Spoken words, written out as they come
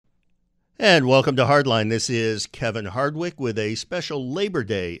And welcome to Hardline. This is Kevin Hardwick with a special Labor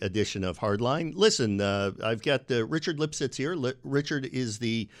Day edition of Hardline. Listen, I've got Richard Lipsitz here. Richard is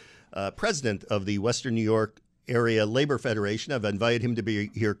the president of the Western New York Area Labor Federation. I've invited him to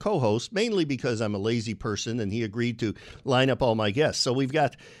be here co-host, mainly because I'm a lazy person, and he agreed to line up all my guests. So we've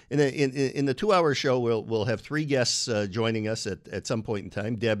got in the 2-hour show, we'll have 3 guests joining us at some point in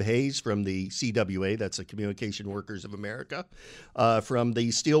time. Deb Hayes from the CWA, that's the Communication Workers of America. From the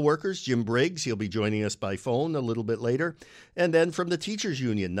Steelworkers, Jim Briggs, he'll be joining us by phone a little bit later. And then from the Teachers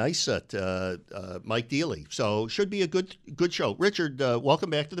Union, NYSUT, Mike Deely. So should be a good show. Richard, welcome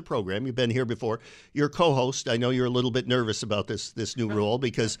back to the program. You've been here before. You're co-host. I know you're a little bit nervous about this new role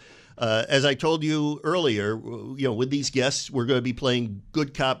because, as I told you earlier, with these guests, we're going to be playing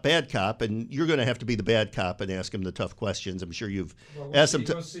good cop, bad cop, and you're going to have to be the bad cop and ask them the tough questions. I'm sure you've asked them.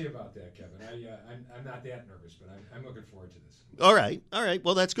 We'll see about that, Kevin. I'm not that nervous, but I'm looking forward to this. All right.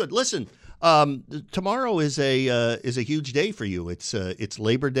 Well, that's good. Listen, tomorrow is a huge day for you. It's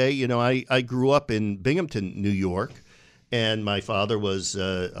Labor Day. I grew up in Binghamton, New York. And my father was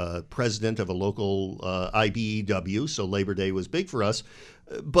president of a local IBEW, so Labor Day was big for us.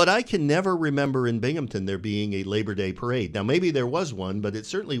 But I can never remember in Binghamton there being a Labor Day parade. Now, maybe there was one, but it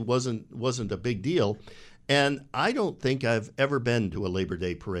certainly wasn't a big deal. And I don't think I've ever been to a Labor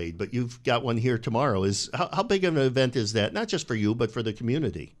Day parade, but you've got one here tomorrow. How big of an event is that? Not just for you, but for the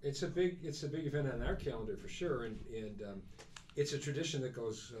community. It's a big event on our calendar for sure, and it's a tradition that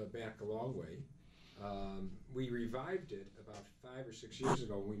goes back a long way. We revived it about 5 or 6 years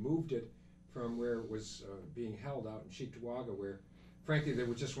ago. We moved it from where it was being held out in Cheektowaga, where, frankly, there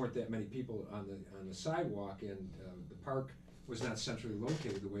just weren't that many people on the sidewalk, and the park was not centrally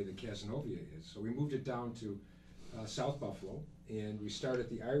located the way that Cazenovia is. So we moved it down to South Buffalo, and we start at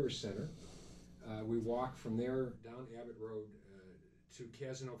the Irish Center. We walk from there down Abbott Road to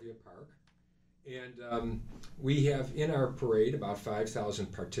Cazenovia Park. And we have in our parade about 5,000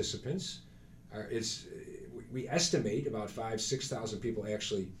 participants. We estimate about 6,000 people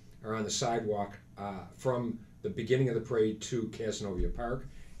actually are on the sidewalk from the beginning of the parade to Cazenovia Park,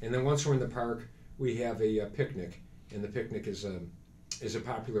 and then once we're in the park, we have a picnic, and the picnic is a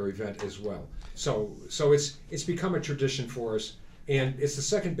popular event as well. So it's become a tradition for us, and it's the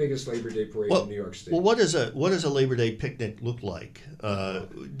second biggest Labor Day parade in New York State. Well, what does a Labor Day picnic look like? There are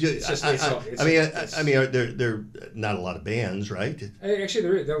not a lot of bands, right?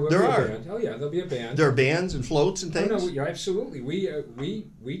 Actually, there will be a band. Oh yeah, there'll be a band. There are bands and floats and things. Oh, no, absolutely.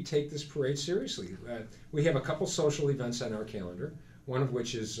 We take this parade seriously. We have a couple social events on our calendar. One of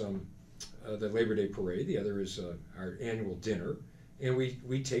which is the Labor Day parade. The other is our annual dinner, and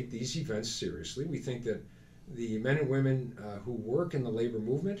we take these events seriously. We think that the men and women who work in the labor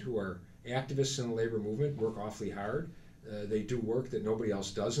movement, who are activists in the labor movement, work awfully hard. They do work that nobody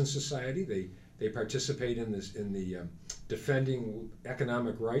else does in society. They participate in the defending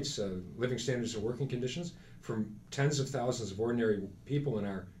economic rights, living standards, and working conditions for tens of thousands of ordinary people in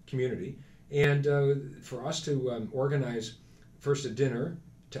our community. And for us to organize first a dinner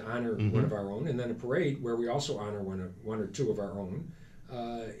to honor one of our own, and then a parade where we also honor one or two of our own,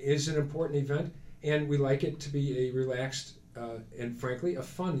 is an important event. And we like it to be a relaxed and, frankly, a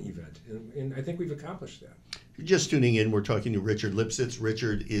fun event. And I think we've accomplished that. If you're just tuning in, we're talking to Richard Lipsitz.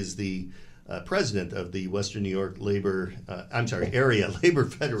 Richard is the president of the Western New York Area Labor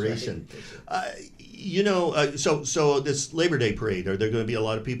Federation. So this Labor Day parade, are there going to be a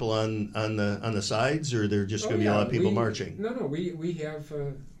lot of people on the sides, or are there just going to be a lot of people marching? No. We have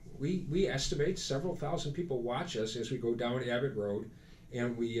we estimate several thousand people watch us as we go down Abbott Road.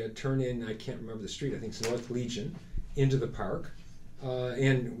 And we turn in, I can't remember the street, I think it's North Legion, into the park.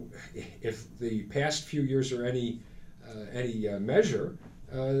 And if the past few years are any measure,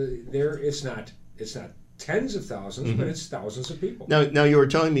 it's not tens of thousands, but it's thousands of people. Now you were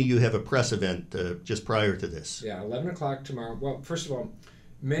telling me you have a press event just prior to this. Yeah, 11 o'clock tomorrow. Well, first of all,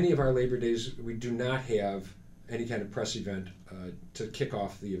 many of our Labor Days, we do not have any kind of press event to kick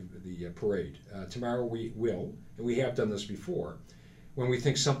off the parade. Tomorrow we will, and we have done this before, when we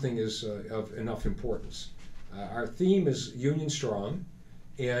think something is of enough importance. Our theme is Union Strong,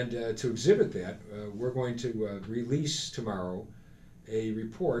 and to exhibit that, we're going to release tomorrow a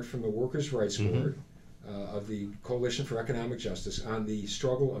report from the Workers' Rights Board of the Coalition for Economic Justice on the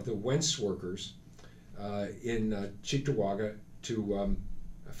struggle of the Wentz workers in Cheektowaga to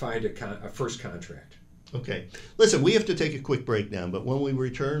find a first contract. Okay. Listen, we have to take a quick break now, but when we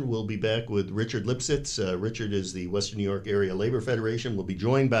return, we'll be back with Richard Lipsitz. Richard is the Western New York Area Labor Federation. We'll be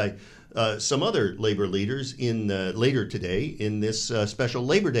joined by some other labor leaders later today in this special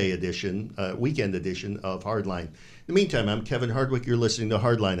Labor Day edition, weekend edition of Hardline. the meantime, I'm Kevin Hardwick. You're listening to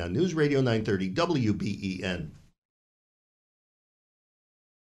Hardline on News Radio 930 WBEN.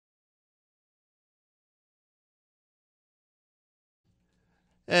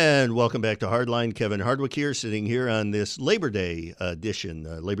 And welcome back to Hardline. Kevin Hardwick here, sitting here on this Labor Day edition,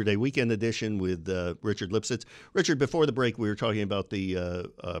 Labor Day weekend edition with Richard Lipsitz. Richard, before the break, we were talking about the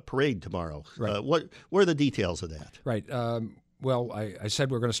parade tomorrow. Right. What are the details of that? Right. Well, I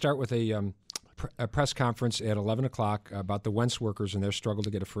said we're going to start with a press conference at 11 o'clock about the Wentz workers and their struggle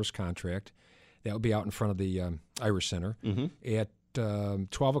to get a first contract. That will be out in front of the Irish Center. Mm-hmm. At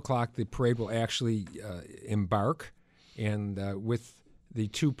 12 o'clock, the parade will actually embark, and with the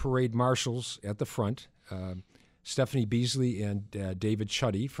two parade marshals at the front, Stephanie Beasley and David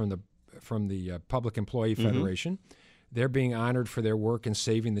Chuddy from the Public Employee Federation. They're being honored for their work in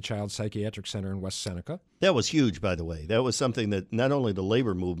saving the Child Psychiatric Center in West Seneca. That was huge, by the way. That was something that not only the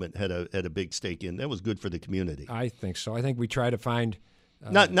labor movement had a big stake in, that was good for the community. I think so. I think we try to find...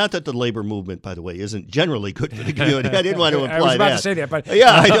 Not that the labor movement, by the way, isn't generally good for the community. I didn't want to imply that. I was about to say that, but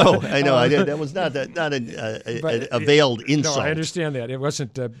yeah, I know. I did. That was not a veiled insult. No, I understand that. It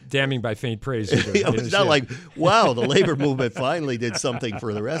wasn't damning by faint praise either. It was not like, wow, the labor movement finally did something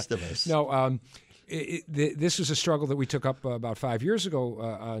for the rest of us. No, this was a struggle that we took up about 5 years ago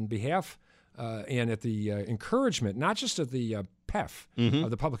on behalf and at the encouragement, not just of the PEF,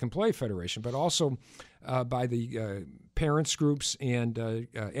 of the Public Employee Federation, but also by the parents groups and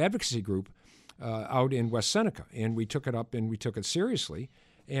advocacy group out in West Seneca. And we took it up and we took it seriously.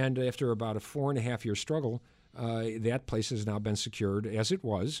 And after about a 4.5-year struggle, that place has now been secured as it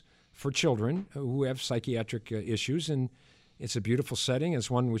was for children who have psychiatric issues. And it's a beautiful setting.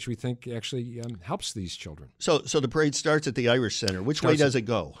 It's one which we think actually helps these children. So the parade starts at the Irish Center. Which way does it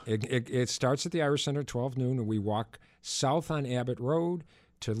go? It starts at the Irish Center, 12 noon, and we walk south on Abbott Road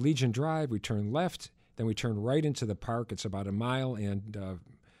to Legion Drive. We turn left, then we turn right into the park. It's about 1 mile and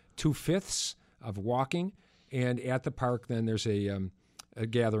 2/5 of walking. And at the park, then there's a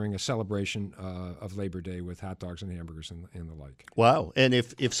gathering, a celebration of Labor Day with hot dogs and hamburgers and the like. Wow. And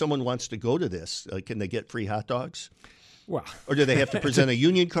if someone wants to go to this, can they get free hot dogs? Well, or do they have to present a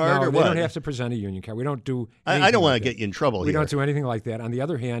union card? No, or what? They don't have to present a union card. We don't do. I don't want to get you in trouble here. We don't do anything like that. On the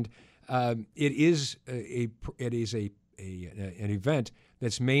other hand, it is an event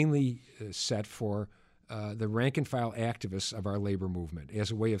that's mainly set for the rank and file activists of our labor movement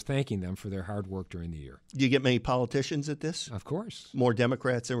as a way of thanking them for their hard work during the year. Do you get many politicians at this? Of course. More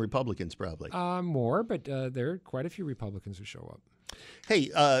Democrats than Republicans, probably. More, but there are quite a few Republicans who show up. Hey,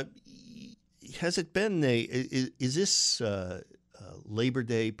 has it been is this Labor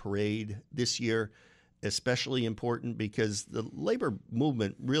Day parade this year especially important because the labor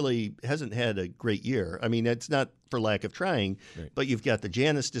movement really hasn't had a great year? I mean, it's not for lack of trying, right. But you've got the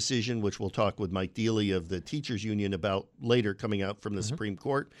Janus decision, which we'll talk with Mike Deely of the teachers union about later, coming out from the Supreme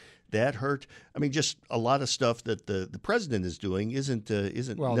Court. That hurt. I mean, just a lot of stuff that the president is doing isn't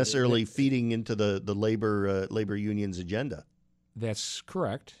necessarily feeding into the labor union's agenda. That's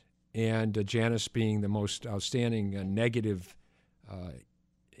correct. And Janus being the most outstanding negative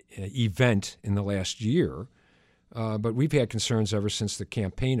event in the last year. But we've had concerns ever since the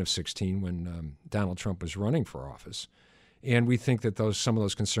campaign of 2016 when Donald Trump was running for office. And we think that some of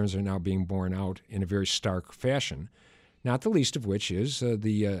those concerns are now being borne out in a very stark fashion, not the least of which is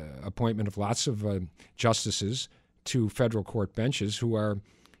the appointment of lots of justices to federal court benches who are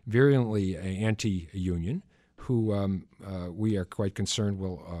virulently anti-union, who we are quite concerned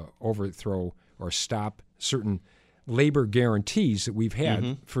will overthrow or stop certain labor guarantees that we've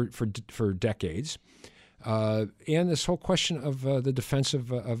had for decades. And this whole question of the defense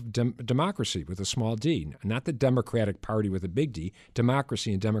of democracy with a small d, not the Democratic Party with a big D,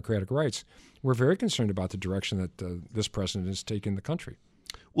 democracy and democratic rights. We're very concerned about the direction that this president is taking the country.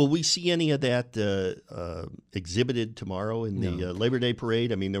 Will we see any of that exhibited tomorrow in the Labor Day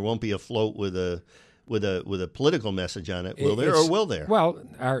parade? I mean, there won't be a float with a political message on it, will there, or will there? Well,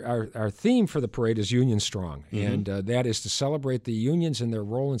 our theme for the parade is Union Strong, and that is to celebrate the unions and their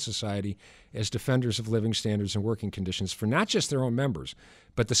role in society as defenders of living standards and working conditions for not just their own members,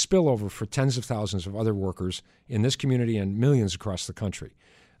 but the spillover for tens of thousands of other workers in this community and millions across the country.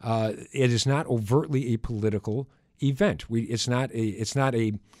 It is not overtly a political event. It's not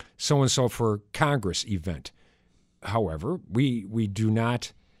a so-and-so for Congress event. However, we do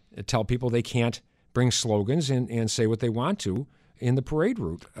not tell people they can't bring slogans and say what they want to in the parade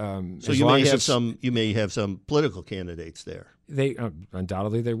route. So you may have some political candidates there. They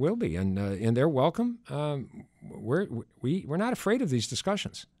undoubtedly there will be, and they're welcome. We're not afraid of these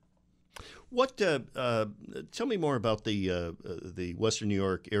discussions. What? Tell me more about the Western New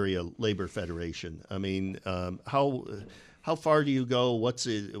York Area Labor Federation. I mean, how far do you go? What's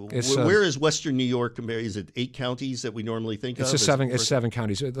it? Where is Western New York compared? Is it 8 counties that we normally think of? It's 7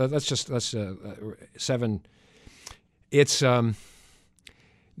 counties. Let's 7. It's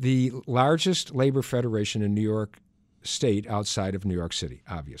the largest labor federation in New York State outside of New York City.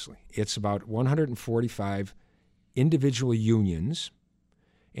 Obviously, it's about 145 individual unions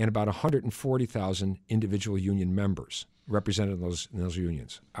and about 140,000 individual union members represented in those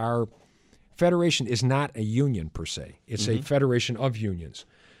unions. Our federation is not a union per se. It's a federation of unions.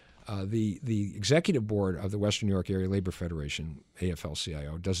 The executive board of the Western New York Area Labor Federation,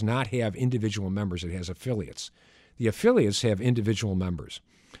 AFL-CIO, does not have individual members. It has affiliates. The affiliates have individual members.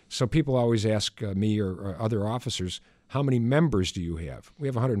 So people always ask me or other officers, how many members do you have? We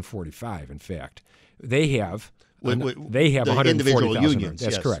have 145, in fact. They have 140,000 unions.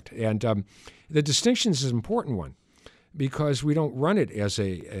 That's correct. And the distinction is an important one because we don't run it as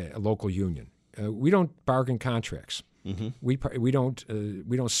a local union. We don't bargain contracts. We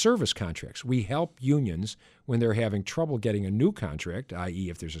don't service contracts. We help unions when they're having trouble getting a new contract, i.e.,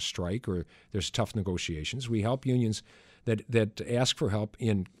 if there's a strike or there's tough negotiations. We help unions that ask for help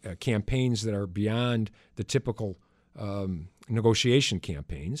in campaigns that are beyond the typical negotiation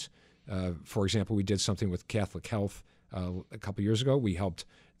campaigns. For example, we did something with Catholic Health a couple years ago. We helped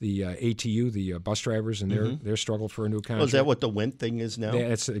the ATU, the bus drivers, and their struggle for a new contract. Well, is that what the Went thing is now?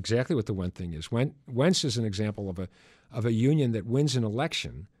 That's exactly what the Went thing is. Wentz is an example of a union that wins an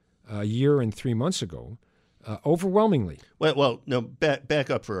election a year and 3 months ago, overwhelmingly. Well, no. Back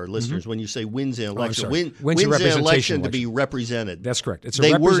up for our listeners. When you say wins an election, wins an election to be represented. That's correct.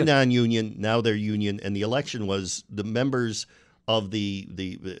 They were non-union. Now they're union, and the election was the members of the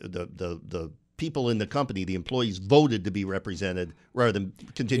people in the company, the employees, voted to be represented rather than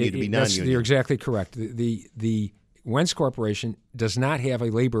continue to be non-union. You're exactly correct. The Wentz Corporation does not have a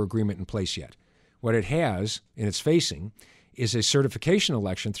labor agreement in place yet. What it has, and it's facing, is a certification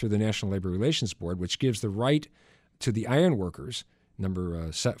election through the National Labor Relations Board, which gives the right to the iron workers,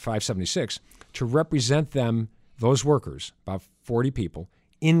 number 576, to represent them, those workers, about 40 people,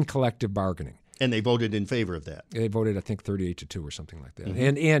 in collective bargaining. And they voted in favor of that. They voted, I think, 38-2 or something like that.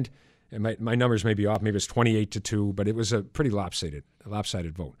 And my numbers may be off. Maybe it's 28-2, but it was a pretty lopsided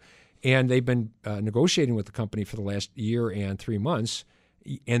vote. And they've been negotiating with the company for the last year and 3 months,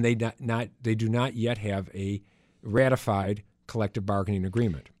 and they do not yet have a ratified collective bargaining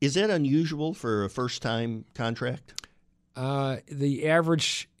agreement. Is that unusual for a first-time contract? The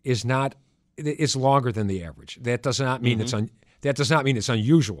average is not. It's longer than the average. That does not mean that does not mean it's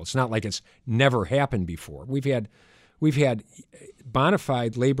unusual. It's not like it's never happened before. We've had bona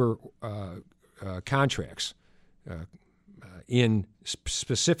fide labor contracts in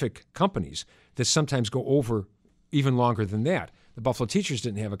specific companies that sometimes go over even longer than that. The Buffalo Teachers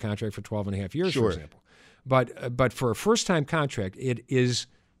didn't have a contract for 12 and a half years, for example. But for a first-time contract, it is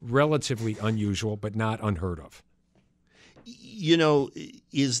relatively unusual, but not unheard of. You know,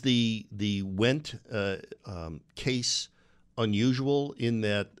 is the Went case unusual in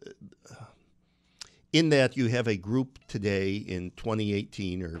that you have a group today in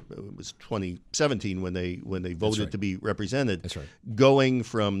 2018, or it was 2017 when they voted to be represented, That's right. going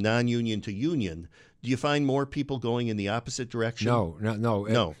from non-union to union? Do you find more people going in the opposite direction? No.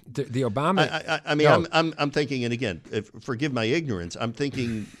 The Obama. I mean, no. I'm thinking, and again, forgive my ignorance. I'm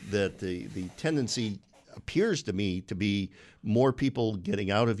thinking that the tendency appears to me to be more people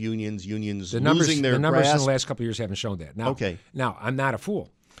getting out of unions losing their grasp. The numbers in the last couple of years haven't shown that. Now, I'm not a fool.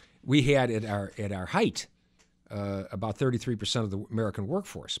 We had at our height about 33% of the American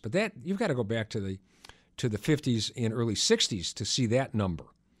workforce, but that you've got to go back to the 50s and early 60s to see that number.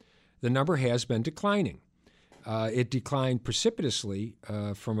 The number has been declining. It declined precipitously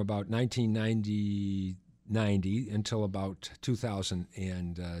from about 1990 until about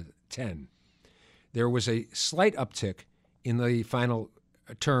 2010. There was a slight uptick in the final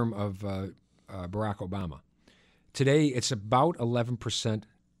term of Barack Obama. Today, it's about 11%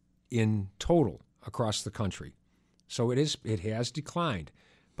 in total across the country. So it has declined.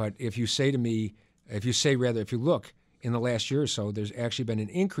 But if you look in the last year or so, there's actually been an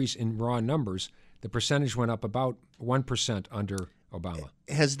increase in raw numbers. The percentage went up about 1% under Obama.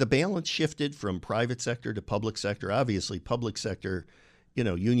 Has the balance shifted from private sector to public sector? Obviously, public sector,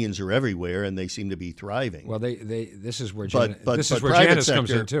 unions are everywhere, and they seem to be thriving. Well, this is where Janice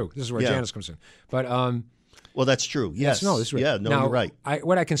comes in too. This is where Janice comes in. But well, that's true. Yes. No, that's right. Yeah. No, now, you're right.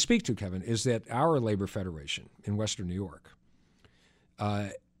 What I can speak to, Kevin, is that our labor federation in Western New York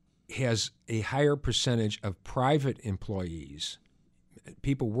has a higher percentage of private employees,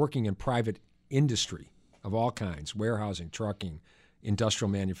 people working in private industry of all kinds, warehousing, trucking, industrial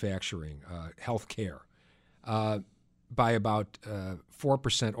manufacturing, healthcare, by about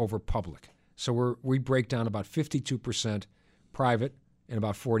 4% over public. So we break down about 52% private and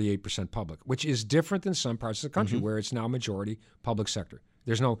about 48% public, which is different than some parts of the country where it's now majority public sector.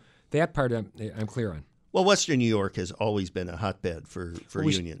 There's no, that part I'm clear on. Well, Western New York has always been a hotbed for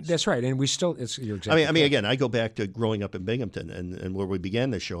unions. That's right, and we still, you're exactly I mean, again, I go back to growing up in Binghamton, and where we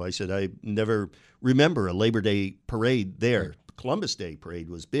began this show, I said I never remember a Labor Day parade there. Right. Columbus Day parade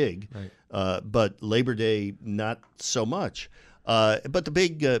was big, right. But Labor Day not so much. But the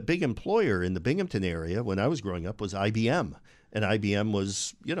big employer in the Binghamton area when I was growing up was IBM. And IBM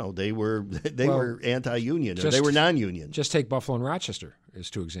was, they were anti-union, or they were non-union. Just take Buffalo and Rochester as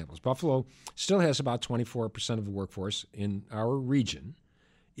two examples. Buffalo still has about 24% of the workforce in our region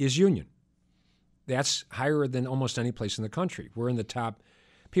is union. That's higher than almost any place in the country. We're in the top.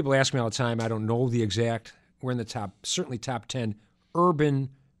 People ask me all the time. I don't know the exact. We're in the top, certainly top 10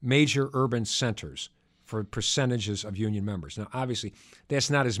 major urban centers for percentages of union members. Now, obviously, that's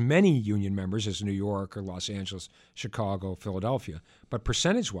not as many union members as New York or Los Angeles, Chicago, Philadelphia, but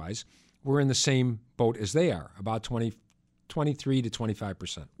percentage-wise, we're in the same boat as they are, about 23 to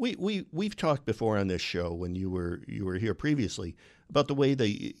 25%. We've talked before on this show when you were here previously about the way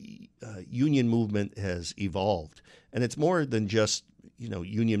the union movement has evolved, and it's more than just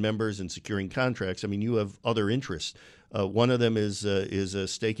union members and securing contracts. I mean, you have other interests. One of them is a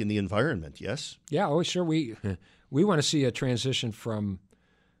stake in the environment. Yes. Yeah. Oh, sure. We want to see a transition from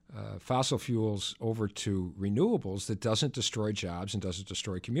fossil fuels over to renewables that doesn't destroy jobs and doesn't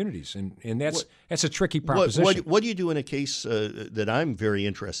destroy communities, and that's a tricky proposition. What do you do in a case that I'm very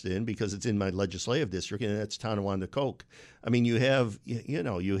interested in because it's in my legislative district, and that's Tonawanda-Coke? I mean, you have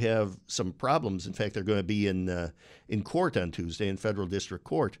some problems. In fact, they're going to be in court on Tuesday in federal district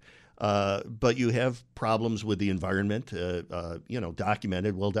court. But you have problems with the environment,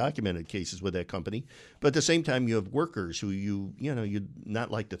 well-documented cases with that company. But at the same time, you have workers who you'd not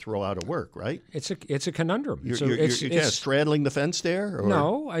like to throw out of work, right? It's a conundrum. You're kind of straddling the fence there? Or?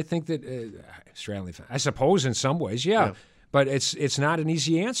 No, I think that straddling the fence. I suppose in some ways, yeah. But it's not an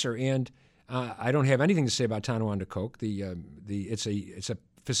easy answer, and I don't have anything to say about Tonawanda-Coke. It's a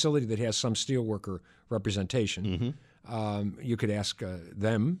facility that has some steelworker representation. Mm-hmm. You could ask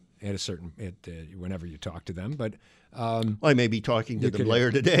them whenever you talk to them, but I may be talking to them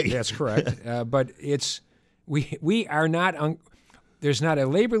later today. That's correct. But we are not. There's not a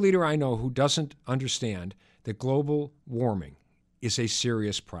labor leader I know who doesn't understand that global warming is a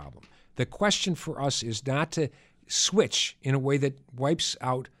serious problem. The question for us is not to switch in a way that wipes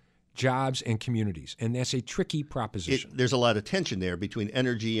out jobs and communities, and that's a tricky proposition. There's a lot of tension there between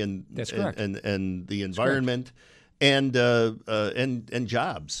energy and the environment. Correct. And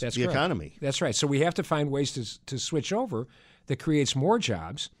jobs, That's the correct. Economy. That's right. So we have to find ways to switch over that creates more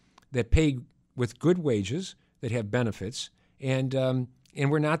jobs, that pay with good wages, that have benefits, and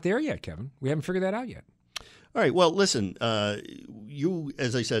we're not there yet, Kevin. We haven't figured that out yet. All right. Well, listen, you,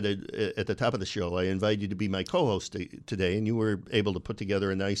 as I said at the top of the show, I invited you to be my co-host today, and you were able to put together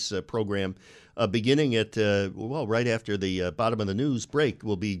a nice program beginning at, right after the bottom of the news break.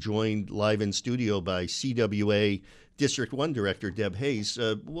 We'll be joined live in studio by CWA District 1 Director Deb Hayes.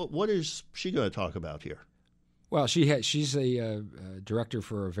 What is she going to talk about here? Well, she's a director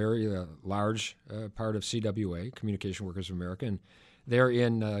for a very large part of CWA, Communication Workers of America, and they're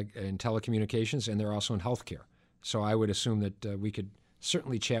in telecommunications, and they're also in healthcare. So I would assume that we could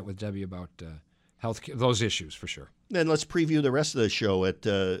certainly chat with Debbie about healthcare, those issues for sure. Then let's preview the rest of the show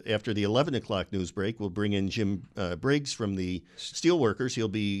after the 11 o'clock news break. We'll bring in Jim Briggs from the Steelworkers. He'll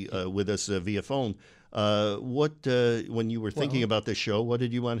be with us via phone. When you were thinking about this show, what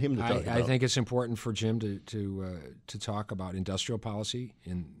did you want him to talk about? I think it's important for Jim to talk about industrial policy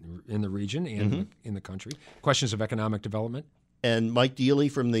in the region and in the country, questions of economic development. And Mike Deely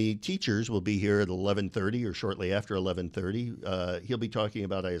from the teachers will be here at 11:30 or shortly after 11:30. He'll be talking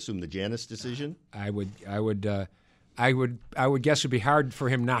about, I assume, the Janus decision. I would guess it'd be hard for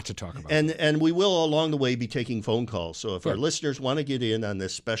him not to talk about it. And we will along the way be taking phone calls. So if our listeners want to get in on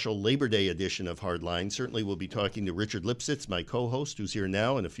this special Labor Day edition of Hardline, certainly we'll be talking to Richard Lipsitz, my co-host, who's here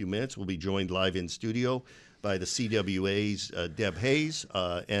now. In a few minutes, we'll be joined live in studio by the CWA's Deb Hayes,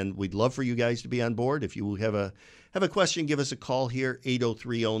 and we'd love for you guys to be on board. If you have a question, give us a call here,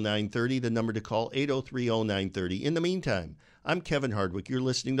 803-0930, the number to call, 803-0930. In the meantime, I'm Kevin Hardwick. You're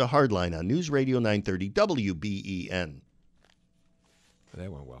listening to Hardline on News Radio 930 WBEN.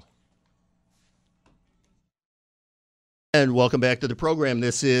 That went well. And welcome back to the program.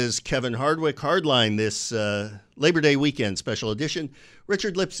 This is Kevin Hardwick, Hardline, this Labor Day weekend special edition.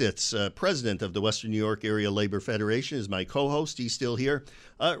 Richard Lipsitz, president of the Western New York Area Labor Federation, is my co-host. He's still here.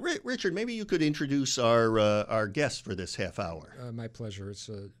 Richard, maybe you could introduce our guest for this half hour. My pleasure. It's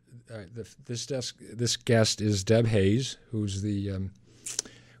this guest is Deb Hayes, who's the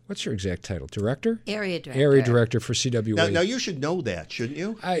what's your exact title? Director? Area director. Area director for CWA. Now you should know that, shouldn't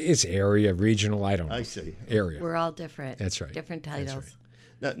you? It's area, regional. I don't know. I see. Area. We're all different. That's right. Different titles.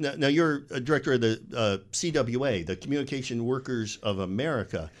 That's right. Now you're a director of the CWA, the Communication Workers of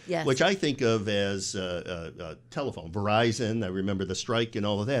America, Yes. which I think of as telephone, Verizon. I remember the strike and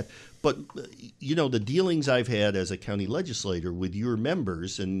all of that. But, the dealings I've had as a county legislator with your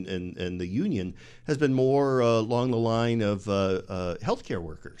members and the union has been more along the line of healthcare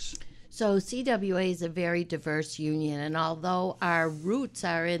workers. So CWA is a very diverse union, and although our roots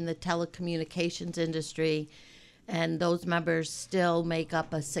are in the telecommunications industry, and those members still make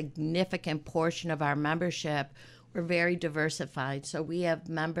up a significant portion of our membership, we're very diversified. So we have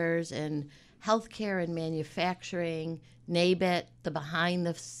members in healthcare and manufacturing, NABIT, the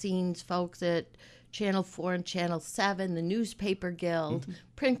behind-the-scenes folks at Channel 4 and Channel 7, the newspaper guild,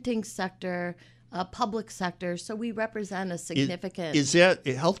 printing sector, public sector. So we represent a significant... Is that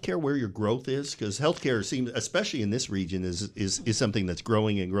healthcare where your growth is? Because healthcare seems, especially in this region, is something that's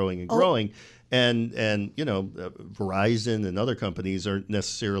growing and growing and growing. And Verizon and other companies aren't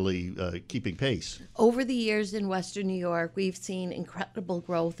necessarily keeping pace. Over the years in Western New York, we've seen incredible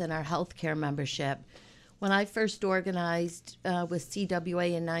growth in our healthcare membership. When I first organized with CWA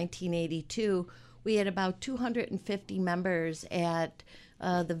in 1982, we had about 250 members at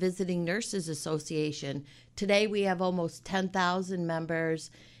the Visiting Nurses Association. Today we have almost 10,000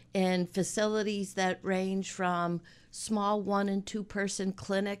 members in facilities that range from small 1- and 2-person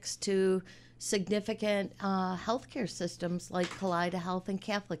clinics to significant healthcare systems like Kaleida Health and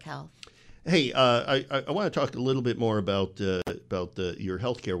Catholic Health. Hey, I want to talk a little bit more about your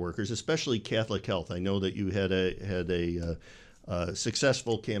healthcare workers, especially Catholic Health. I know that you had a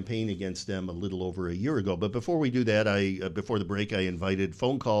successful campaign against them a little over a year ago. But before we do that, before the break, I invited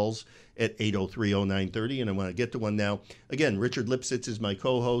phone calls at 803-0930, and I want to get to one now. Again, Richard Lipsitz is my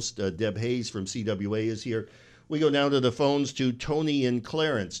co-host. Deb Hayes from CWA is here. We go now to the phones to Tony and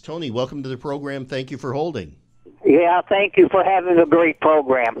Clarence. Tony, welcome to the program. Thank you for holding. Yeah, thank you for having a great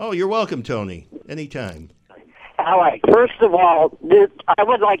program. Oh, you're welcome, Tony. Anytime. All right. First of all, I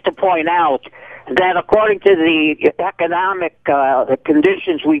would like to point out that according to the economic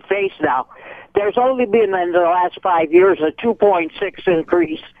conditions we face now, there's only been in the last 5 years a 2.6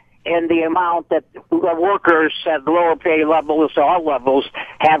 increase in the amount that workers at lower pay levels, all levels,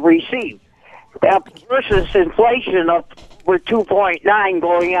 have received, versus inflation of over 2.9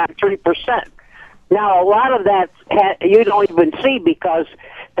 going on 3%. Now, a lot of that you don't even see because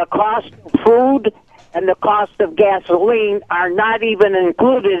the cost of food and the cost of gasoline are not even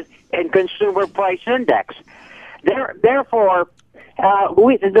included in Consumer Price Index. Therefore,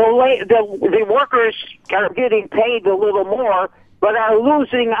 the workers are getting paid a little more, but are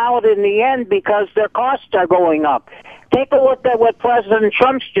losing out in the end because their costs are going up. Take a look at what President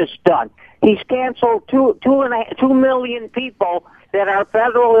Trump's just done. He's canceled 2 million people that are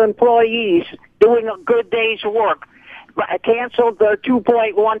federal employees doing a good day's work, canceled the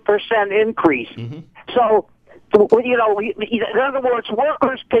 2.1% increase. Mm-hmm. So, in other words,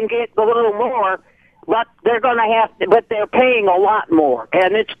 workers can get a little more, but they're going to have to, but they're paying a lot more,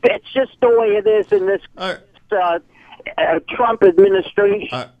 and it's just the way it is in this Trump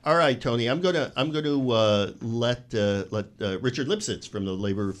administration. All right, Tony, I'm going to let Richard Lipsitz from the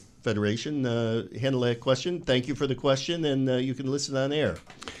Labor Federation handle that question. Thank you for the question, and you can listen on air.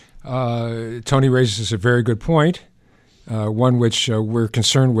 Tony raises a very good point, one which we're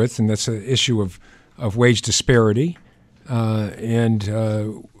concerned with, and that's the issue of wage disparity. And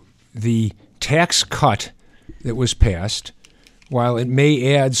the tax cut that was passed, while it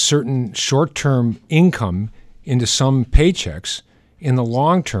may add certain short-term income into some paychecks, in the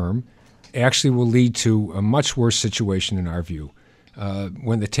long term actually will lead to a much worse situation in our view.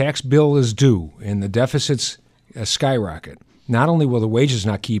 When the tax bill is due and the deficits skyrocket, not only will the wages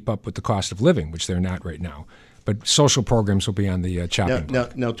not keep up with the cost of living, which they're not right now, but social programs will be on the chopping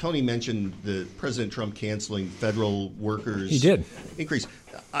block. Now, Tony mentioned President Trump canceling federal workers' He did. increase.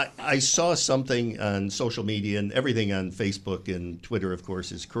 I saw something on social media, and everything on Facebook and Twitter, of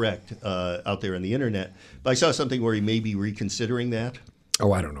course, is correct out there on the internet. But I saw something where he may be reconsidering that.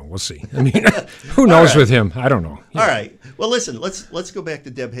 Oh, I don't know. We'll see. I mean, who knows right. with him? I don't know. All right. Well, listen. Let's go back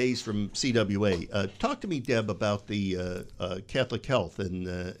to Deb Hayes from CWA. Talk to me, Deb, about the Catholic Health,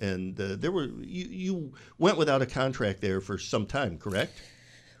 and there were you went without a contract there for some time, correct?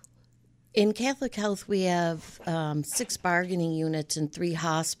 In Catholic Health, we have 6 bargaining units and 3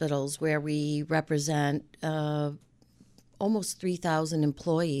 hospitals where we represent almost 3,000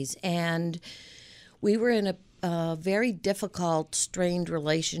 employees. And we were in a very difficult, strained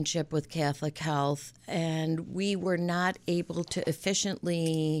relationship with Catholic Health, and we were not able to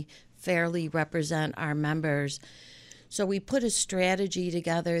efficiently, fairly represent our members. So we put a strategy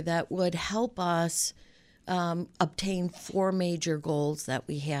together that would help us obtain 4 major goals that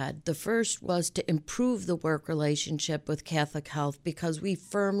we had. The first was to improve the work relationship with Catholic Health, because we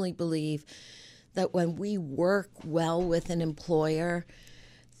firmly believe that when we work well with an employer,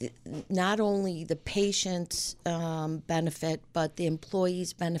 not only the patients benefit, but the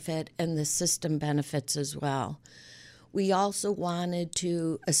employees benefit and the system benefits as well. We also wanted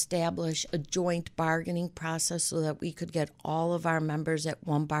to establish a joint bargaining process so that we could get all of our members at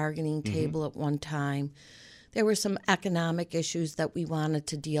one bargaining table at one time. There were some economic issues that we wanted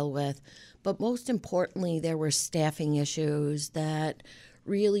to deal with, but most importantly, there were staffing issues that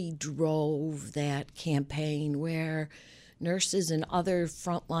really drove that campaign, where nurses and other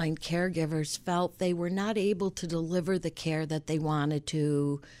frontline caregivers felt they were not able to deliver the care that they wanted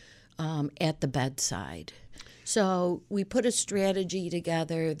to at the bedside. So we put a strategy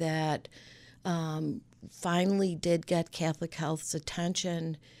together that finally did get Catholic Health's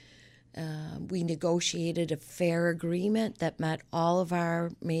attention. We negotiated a fair agreement that met all of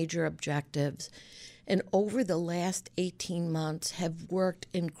our major objectives, and over the last 18 months have worked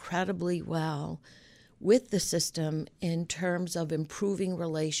incredibly well with the system in terms of improving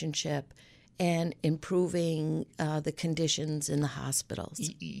relationship and improving the conditions in the hospitals.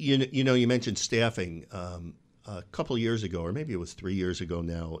 You mentioned staffing. A couple of years ago, or maybe it was 3 years ago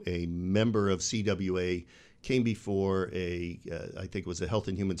now, a member of CWA came before I think it was the Health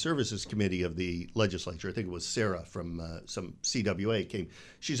and Human Services Committee of the legislature. I think it was Sarah from some CWA came.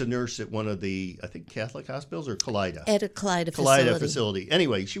 She's a nurse at one of the, I think, Catholic hospitals or Kaleida? At a Kaleida facility.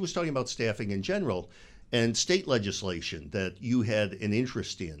 Anyway, she was talking about staffing in general and state legislation that you had an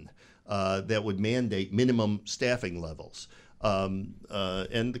interest in that would mandate minimum staffing levels. And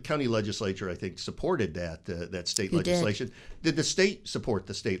the county legislature, I think, supported that state legislation. Did the state support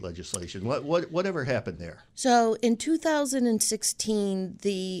the state legislation? Whatever happened there? So in 2016,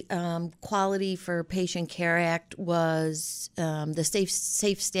 the Quality for Patient Care Act was the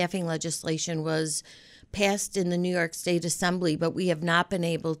safe staffing legislation was passed in the New York State Assembly, but we have not been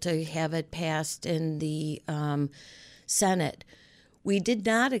able to have it passed in the Senate. We did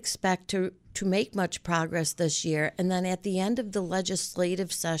not expect to make much progress this year. And then at the end of the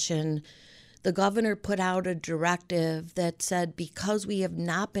legislative session, the governor put out a directive that said because we have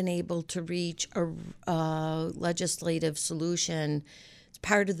not been able to reach a legislative solution as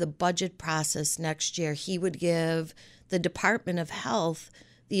part of the budget process next year, he would give the Department of Health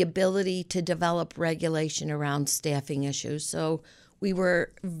the ability to develop regulation around staffing issues. So we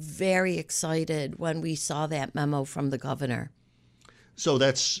were very excited when we saw that memo from the governor. So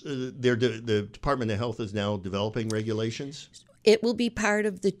that's the Department of Health is now developing regulations? It will be part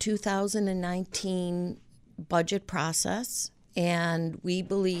of the 2019 budget process, and we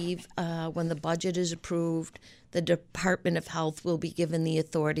believe when the budget is approved, the Department of Health will be given the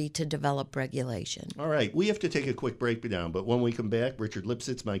authority to develop regulation. All right. We have to take a quick break now, but when we come back, Richard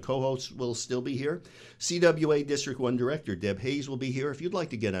Lipsitz, my co-host, will still be here. CWA District 1 Director Deb Hayes will be here. If you'd like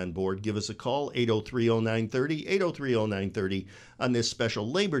to get on board, give us a call, 803-0930, 803-0930 on this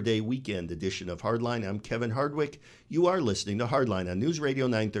special Labor Day weekend edition of Hardline. I'm Kevin Hardwick. You are listening to Hardline on News Radio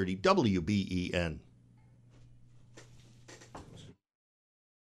 930 WBEN.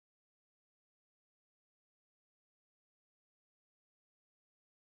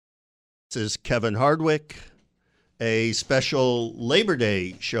 This is Kevin Hardwick, a special Labor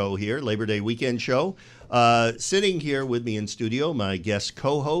Day show here, Labor Day weekend show. Sitting here with me in studio, my guest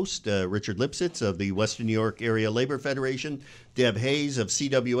co-host, Richard Lipsitz of the Western New York Area Labor Federation, Deb Hayes of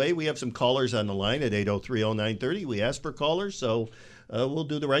CWA. We have some callers on the line at 803-0930. We asked for callers, so we'll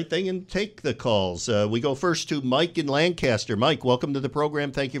do the right thing and take the calls. We go first to Mike in Lancaster. Mike, welcome to the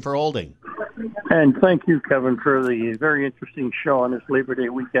program. Thank you for holding. And thank you, Kevin, for the very interesting show on this Labor Day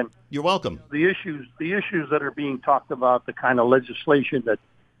weekend. You're welcome. The issues that are being talked about, the kind of legislation that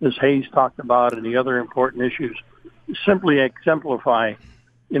Ms. Hayes talked about, and the other important issues, simply exemplify,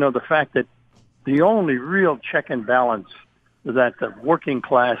 the fact that the only real check and balance that the working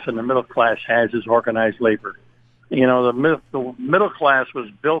class and the middle class has is organized labor. The middle class was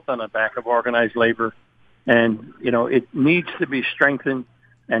built on the back of organized labor, and it needs to be strengthened,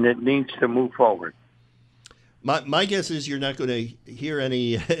 and it needs to move forward. My guess is you're not going to hear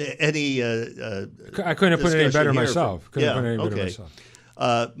any. I couldn't have put it any better myself.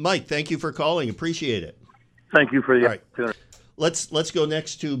 Mike, thank you for calling. Appreciate it. Thank you for the opportunity. Let's go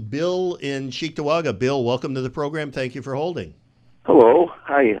next to Bill in Cheektowaga. Bill, welcome to the program. Thank you for holding. Hello.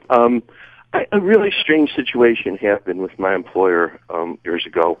 Hi. A really strange situation happened with my employer years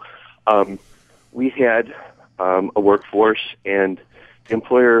ago. We had a workforce, and the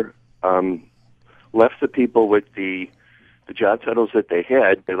employer left the people with the job titles that they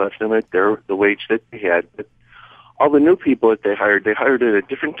had. They left them at the wage that they had. But all the new people that they hired at a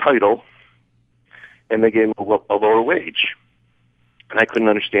different title, and they gave them a lower wage. And I couldn't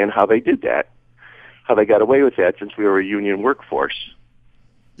understand how they did that, how they got away with that, since we were a union workforce.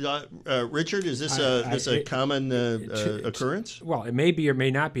 Richard, is this a common occurrence? Well, it may be or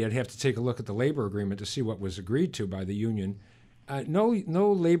may not be. I'd have to take a look at the labor agreement to see what was agreed to by the union.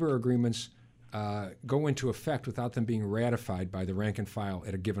 No labor agreements go into effect without them being ratified by the rank and file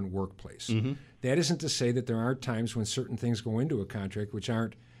at a given workplace. Mm-hmm. That isn't to say that there aren't times when certain things go into a contract which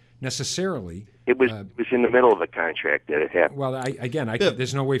aren't necessarily. It was in the middle of the contract that it happened. Well,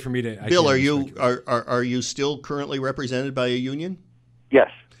 there's no way for me to. Bill, are you still currently represented by a union? Yes.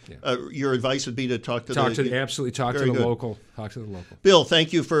 Yeah. Your advice would be to talk to the local. Talk to the local. Bill,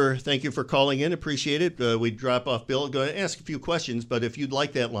 thank you for calling in. Appreciate it. We drop off Bill. Going to ask a few questions, but if you'd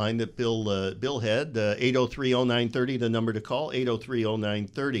like that line that Bill had, 803-0930, the number to call,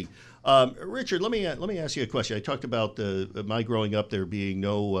 803-0930. Richard, let me ask you a question. I talked about my growing up there being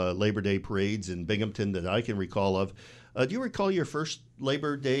no Labor Day parades in Binghamton that I can recall of. Do you recall your first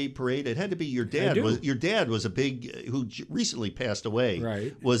Labor Day parade? It had to be your dad. Your dad was a big, who recently passed away.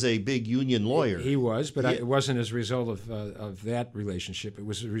 Right. Was a big union lawyer. He was, but it wasn't as a result of that relationship. It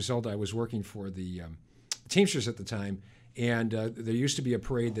was a result. I was working for the Teamsters at the time, and there used to be a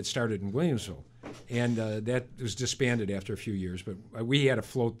parade that started in Williamsville, and that was disbanded after a few years. But we had a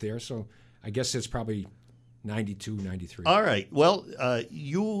float there, so I guess it's probably 92, 93. All right. Well,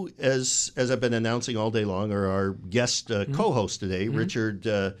 you, as I've been announcing all day long, are our guest co-host today, Richard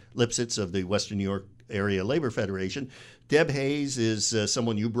Lipsitz of the Western New York Area Labor Federation. Deb Hayes is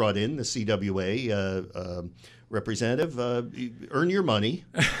someone you brought in, the CWA representative. Earn your money.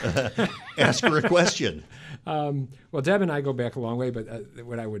 Ask her a question. Well, Deb and I go back a long way, but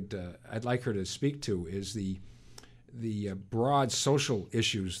what I'd like her to speak to is the broad social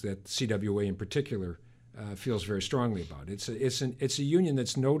issues that CWA in particular feels very strongly about. It's a union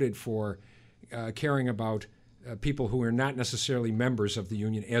that's noted for caring about people who are not necessarily members of the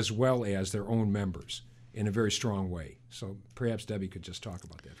union as well as their own members in a very strong way. So perhaps Debbie could just talk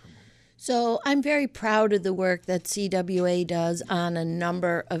about that for a moment. So I'm very proud of the work that CWA does on a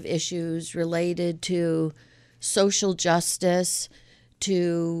number of issues related to social justice,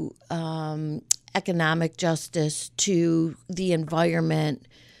 to economic justice, to the environment.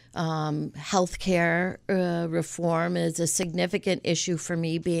 Healthcare reform is a significant issue for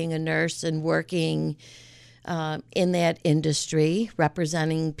me, being a nurse and working in that industry,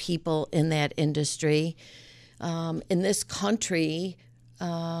 representing people in that industry. In this country,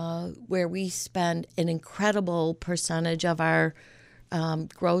 where we spend an incredible percentage of our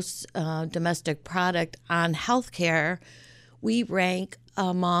gross domestic product on healthcare, we rank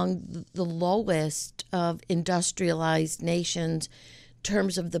among the lowest of industrialized nations in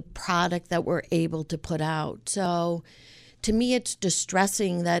terms of the product that we're able to put out. So to me, it's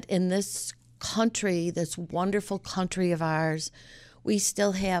distressing that in this country, this wonderful country of ours, we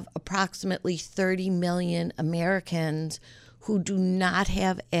still have approximately 30 million Americans who do not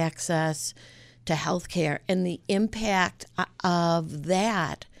have access to health care. And the impact of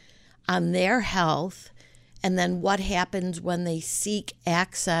that on their health, and then what happens when they seek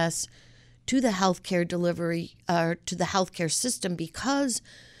access to the healthcare delivery or to the healthcare system because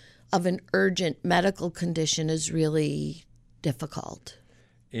of an urgent medical condition is really difficult.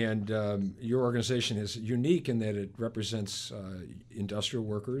 And your organization is unique in that it represents industrial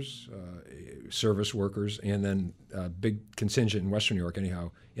workers, service workers, and then a big contingent in Western New York, anyhow,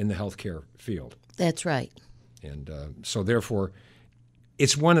 in the healthcare field. That's right. And so, therefore,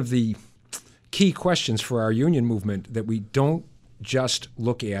 it's one of the key questions for our union movement that we don't just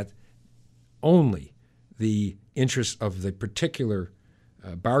look at only the interests of the particular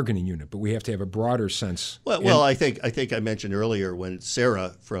bargaining unit, but we have to have a broader sense. Well, I think I mentioned earlier when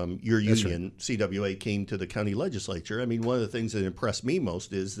Sarah from your union, right, CWA, came to the county legislature. I mean, one of the things that impressed me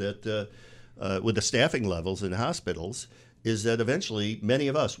most is that with the staffing levels in hospitals, is that eventually many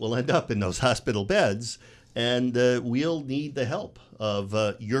of us will end up in those hospital beds and we'll need the help of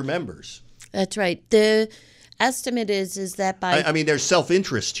your members. That's right. The estimate is that by I mean, there's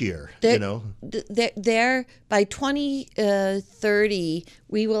self-interest here, there by 2030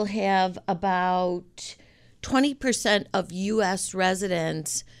 we will have about 20% of U.S.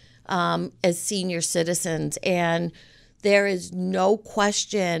 residents as senior citizens, and there is no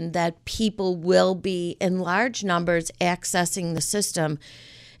question that people will be in large numbers accessing the system.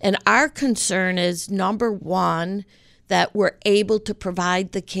 And our concern is, number one, that we're able to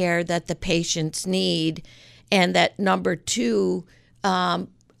provide the care that the patients need, and that number two,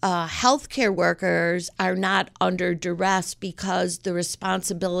 healthcare workers are not under duress because the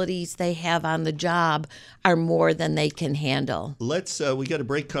responsibilities they have on the job are more than they can handle. We got a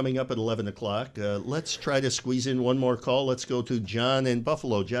break coming up at 11 o'clock. Let's try to squeeze in one more call. Let's go to John in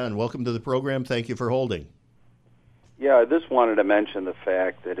Buffalo. John, welcome to the program. Thank you for holding. Yeah, I just wanted to mention the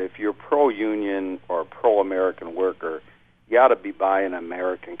fact that if you're pro-union or pro-American worker, you ought to be buying an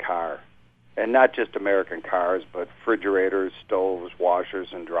American car. And not just American cars, but refrigerators, stoves, washers,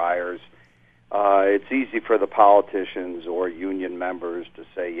 and dryers. It's easy for the politicians or union members to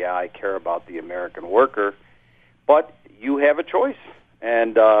say, yeah, I care about the American worker, but you have a choice,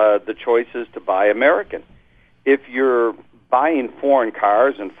 and the choice is to buy American. If you're buying foreign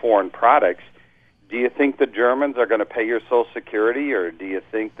cars and foreign products, do you think the Germans are going to pay your Social Security, or do you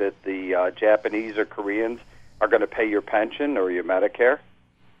think that the Japanese or Koreans are going to pay your pension or your Medicare?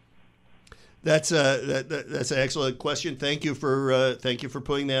 That's an excellent question. Thank you for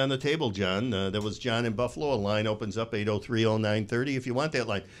putting that on the table, John. That was John in Buffalo. A line opens up 803-0930 if you want that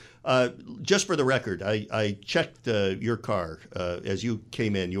line. Just for the record, I checked your car as you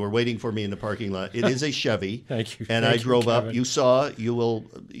came in. You were waiting for me in the parking lot. It is a Chevy. Thank you. And I drove up. You saw. You will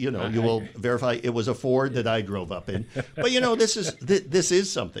verify it was a Ford that I drove up in. But this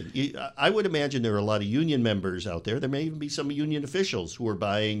is something. I would imagine there are a lot of union members out there. There may even be some union officials who are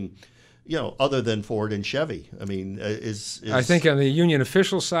buying, other than Ford and Chevy. I mean, I think on the union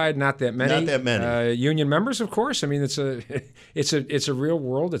official side, not that many. Not that many. Union members, of course. I mean, it's a real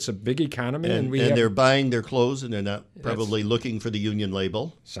world. It's a big economy, and they're buying their clothes, and they're not probably looking for the union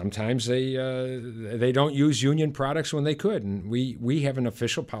label. Sometimes they don't use union products when they could, and we have an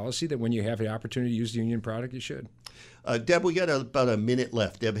official policy that when you have the opportunity to use the union product, you should. Deb, we got about a minute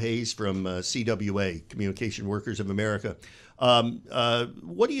left. Deb Hayes from CWA, Communication Workers of America.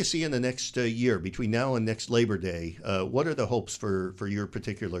 What do you see in the next year between now and next Labor Day? What are the hopes for your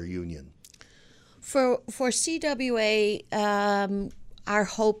particular union? For CWA, our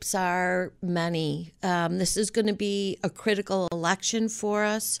hopes are many. This is going to be a critical election for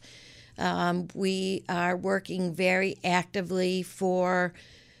us. We are working very actively for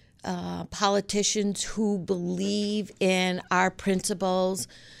politicians who believe in our principles.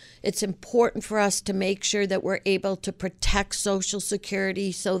 It's important for us to make sure that we're able to protect Social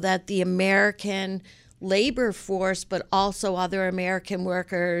Security so that the American labor force, but also other American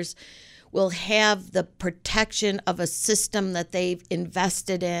workers, will have the protection of a system that they've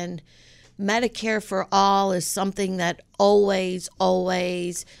invested in. Medicare for all is something that always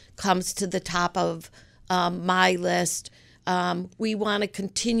comes to the top of my list. We want to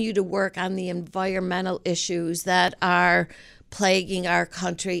continue to work on the environmental issues that are plaguing our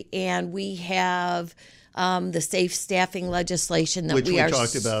country, and we have the safe staffing legislation that which we are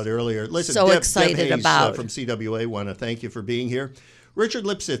talked about earlier. Listen, so Deb excited Hayes, about. From CWA, want to thank you for being here. Richard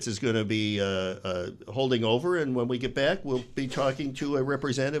Lipsitz is going to be holding over, and when we get back, we'll be talking to a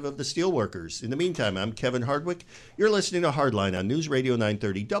representative of the steelworkers. In the meantime, I'm Kevin Hardwick. You're listening to Hardline on News Radio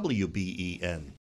 930 WBEN.